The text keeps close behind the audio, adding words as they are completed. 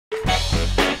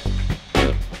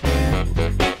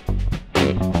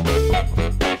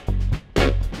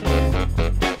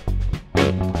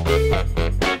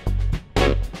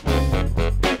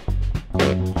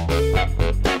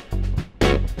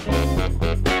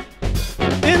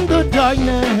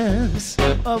darkness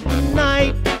of the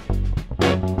night,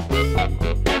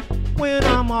 when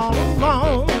I'm all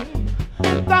alone,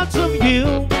 thoughts of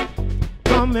you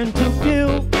come into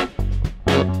view.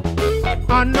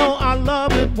 I know our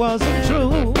love, it wasn't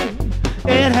true.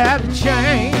 It had to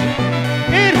change.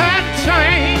 It had to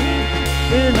change.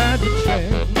 It had to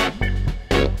change.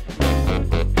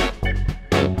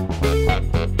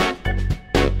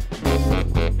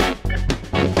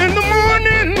 In the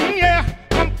morning, yeah,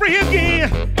 I'm free again.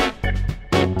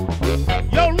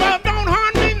 Your love don't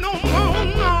haunt me no more,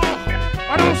 no.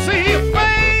 I don't see your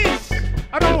face,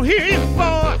 I don't hear your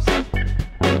voice,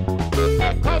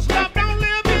 'cause love don't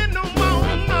live here no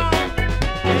more, no.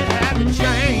 It had to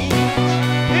change.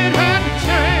 It had to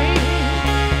change.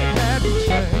 It had to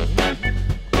change.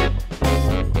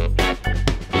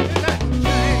 It had to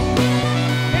change.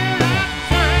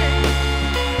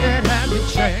 It had to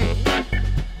change.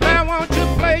 Now won't you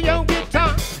play your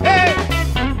guitar? Hey!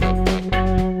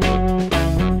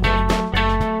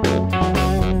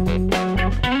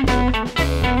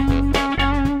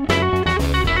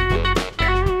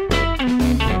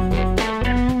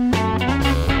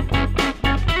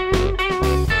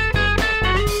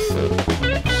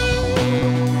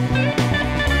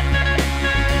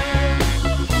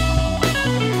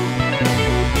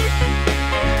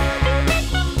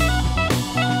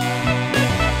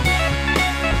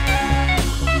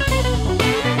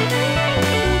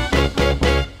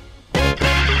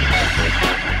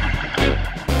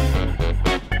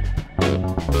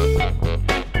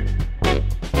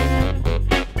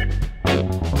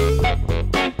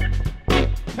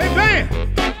 Hey, man,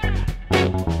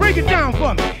 break it down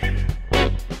for me.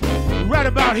 Right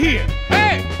about here.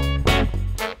 Hey!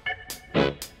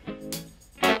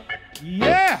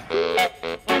 Yeah!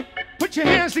 Put your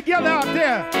hands together out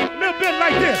there. A little bit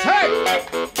like this. Hey!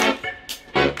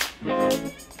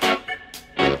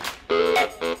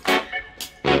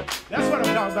 That's what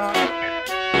I'm talking about.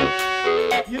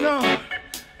 You know,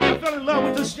 I fell in love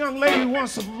with this young lady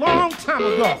once a long time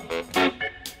ago.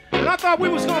 And I thought we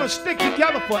was gonna stick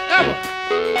together forever.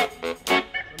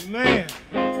 But man,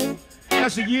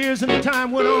 as the years and the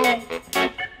time went on,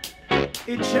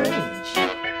 it changed.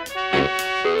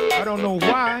 I don't know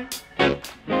why,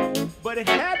 but it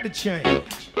had to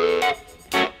change.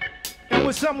 And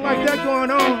with something like that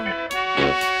going on,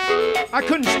 I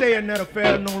couldn't stay in that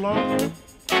affair no longer.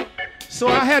 So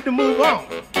I had to move on.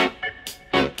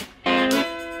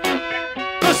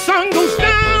 The sun goes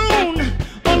down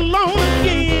alone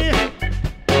again,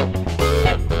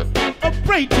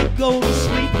 afraid to go to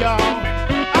sleep, y'all.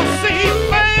 I'll see your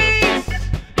face,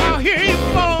 I'll hear your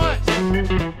voice.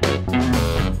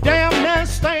 Damn,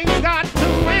 this thing's got to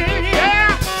end,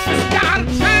 yeah. It's gotta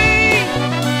change,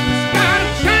 it's gotta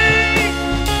change,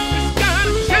 it's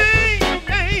gotta change,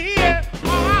 yeah.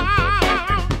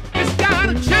 Oh, it's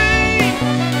gotta change,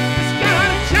 it's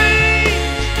gotta change,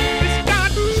 it's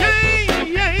gotta change,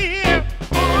 yeah.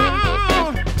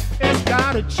 Oh, it's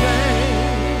gotta change.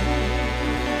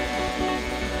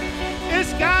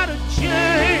 It's gotta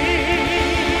change.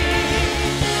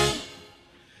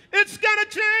 It's gotta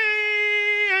change.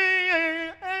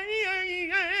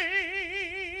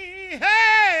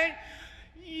 Hey,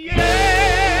 yeah.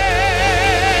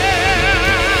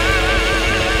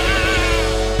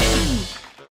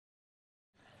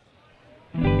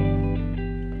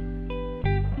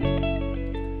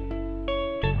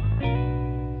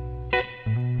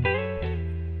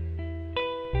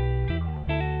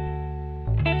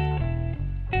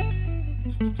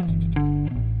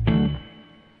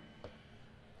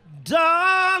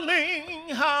 Darling,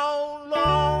 how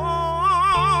long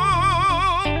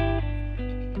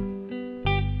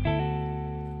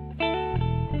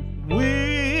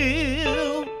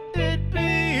will it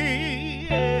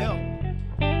be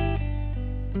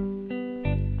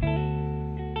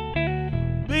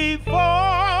before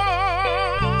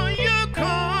you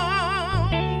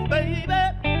come, baby?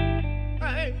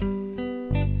 Hey,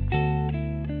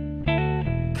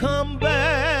 come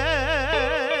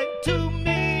back to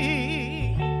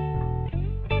me.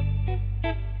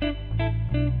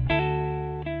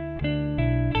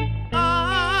 I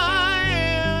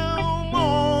am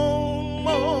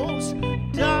almost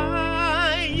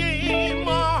dying.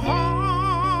 My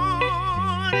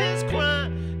heart is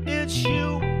crying. It's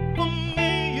you for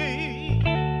me.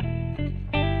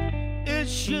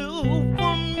 It's you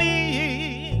for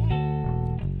me.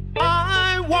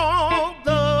 I walk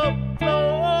the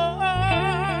floor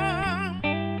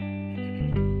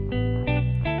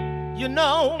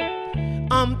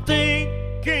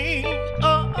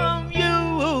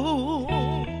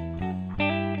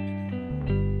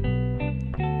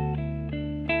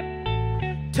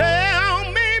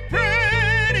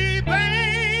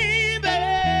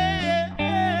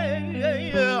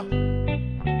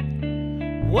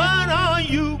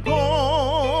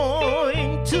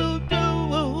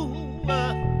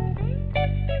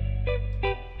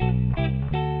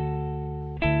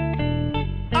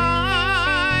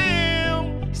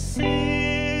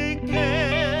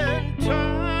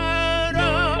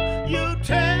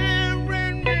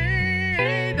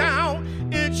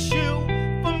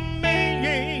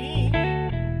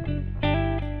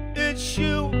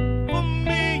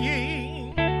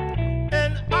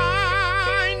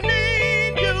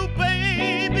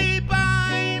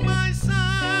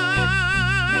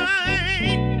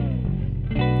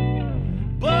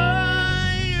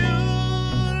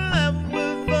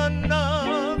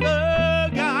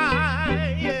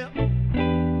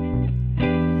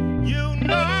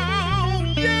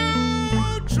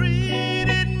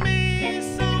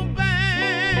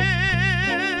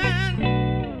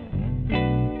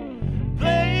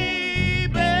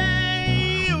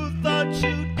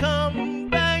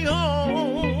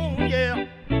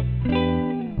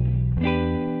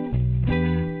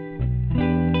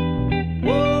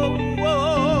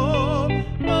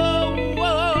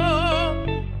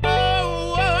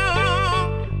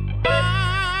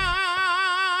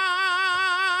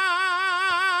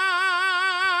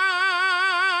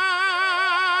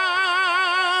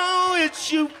It's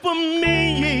you for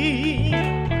me.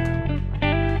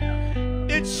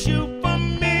 It's you for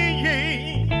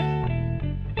me.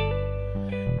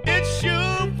 It's you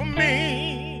for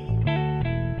me.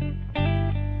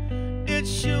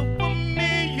 It's you for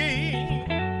me.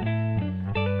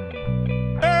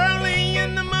 Early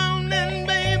in the morning,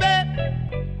 baby.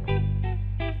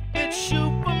 It's you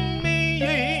for me.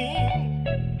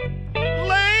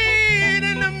 Late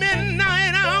in the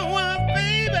midnight hour,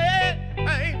 baby.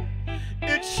 Hey,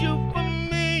 it's you for me.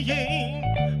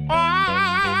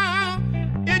 Oh,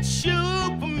 it's you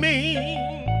for me.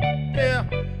 Yeah.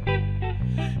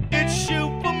 It's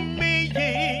you for me.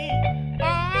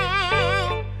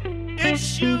 Oh,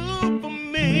 it's you for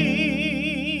me.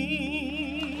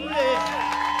 Yeah.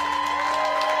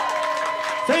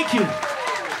 Thank you.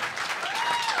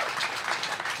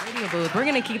 Radio booth. We're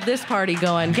going to keep this party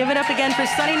going. Give it up again for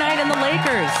Sonny Knight and the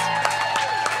Lakers.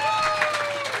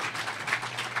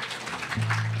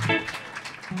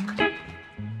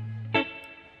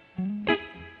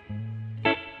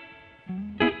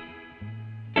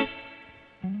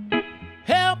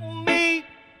 Help me.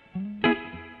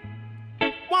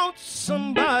 Won't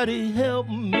somebody help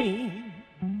me?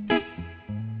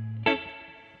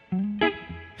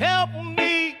 Help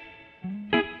me.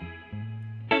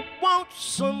 Won't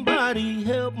somebody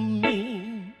help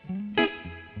me?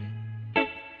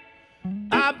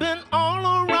 I've been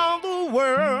all around the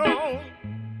world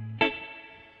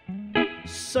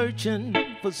searching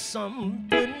for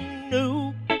something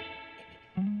new.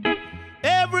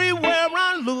 Everywhere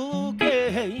I look,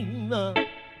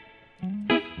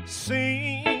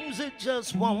 seems it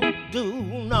just won't do,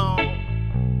 no.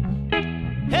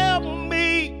 Help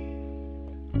me.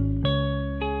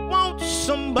 Won't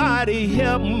somebody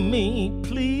help me,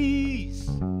 please?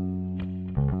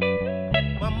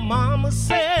 My mama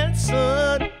said,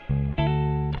 son,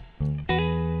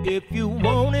 if you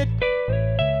want it,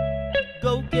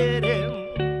 go get him.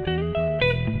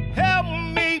 Help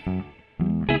me.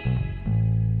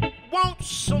 Won't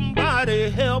somebody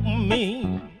help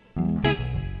me?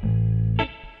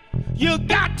 You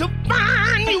got to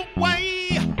find your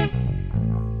way,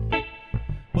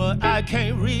 but I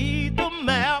can't read the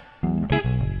map.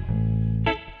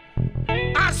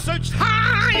 I searched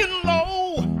high and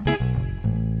low,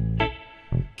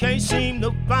 can't seem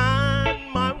to find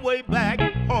my way back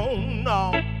home,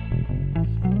 no.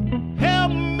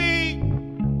 Help me.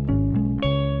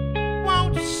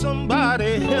 Won't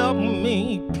somebody help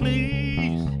me,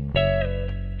 please?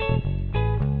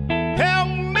 Help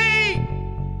me.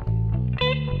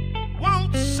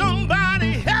 Won't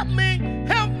somebody help me?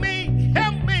 Help me,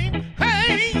 help me.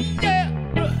 Hey, yeah.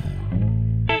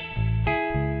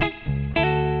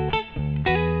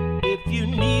 If you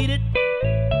need it,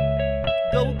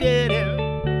 go get it.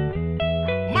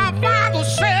 My father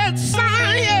said,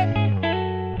 son, yeah.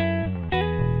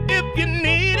 If you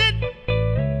need it,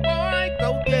 boy,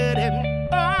 go get it.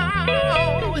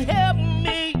 Oh, help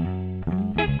me.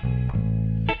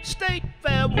 State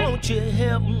Fair, won't you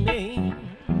help me?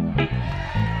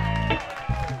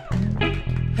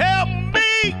 Help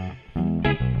me.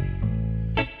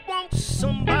 Won't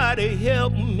somebody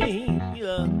help me?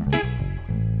 Yeah.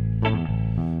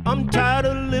 I'm tired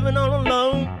of living all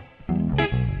alone.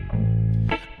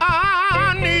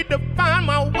 I need to find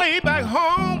my way back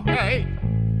home. Hey,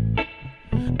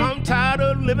 I'm tired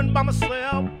of living by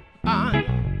myself. I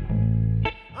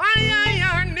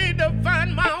need to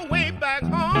find my way back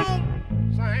home.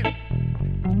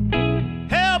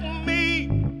 Help me.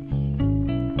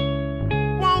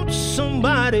 Won't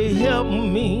somebody help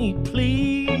me,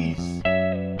 please?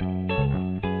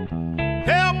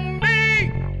 Help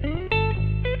me.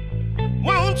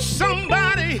 Won't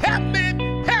somebody help me?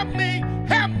 Help me,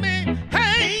 help me.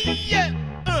 Hey, yeah.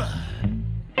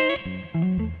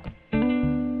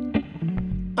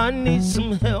 I need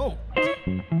some help.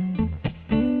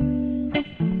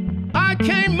 I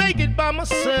can't make it by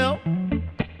myself.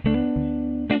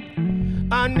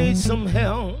 I need some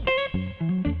help.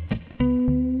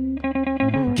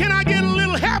 Can I get a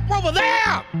little help over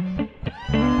there?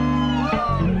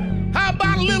 How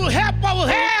about a little help over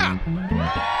here?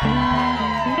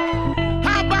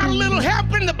 How about a little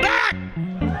help in the back?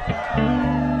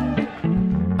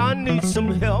 I need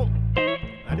some help.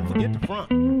 I didn't forget the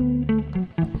front.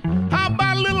 How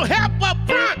about a little help up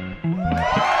front?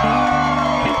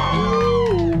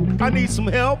 I need some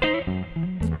help.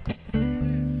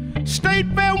 State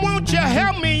Fair, won't you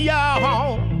help me,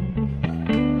 y'all?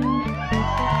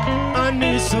 I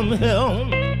need some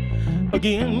help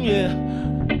again, yeah.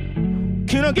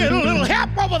 Can I get a little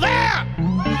help over there?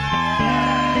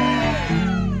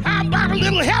 How about a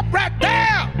little help right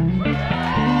there?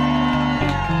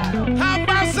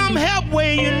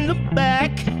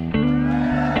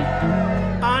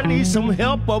 need some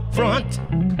help up front.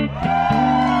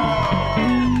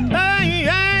 Hey,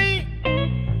 hey,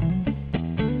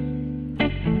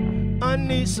 I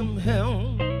need some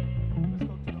help.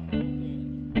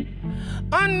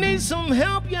 I need some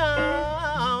help,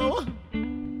 y'all.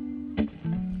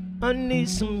 I need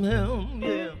some help,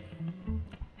 yeah.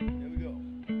 Here we go.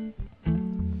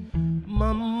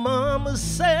 My mama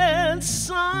said,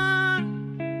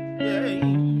 son, yeah,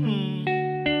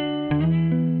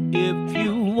 if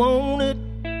you want it,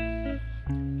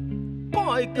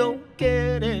 boy, go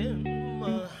get him.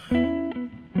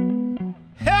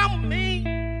 Help me,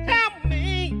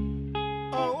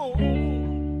 oh,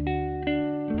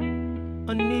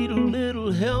 I need a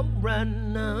little help right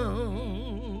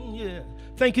now, yeah.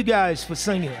 Thank you guys for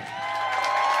singing.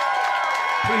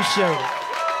 Appreciate it.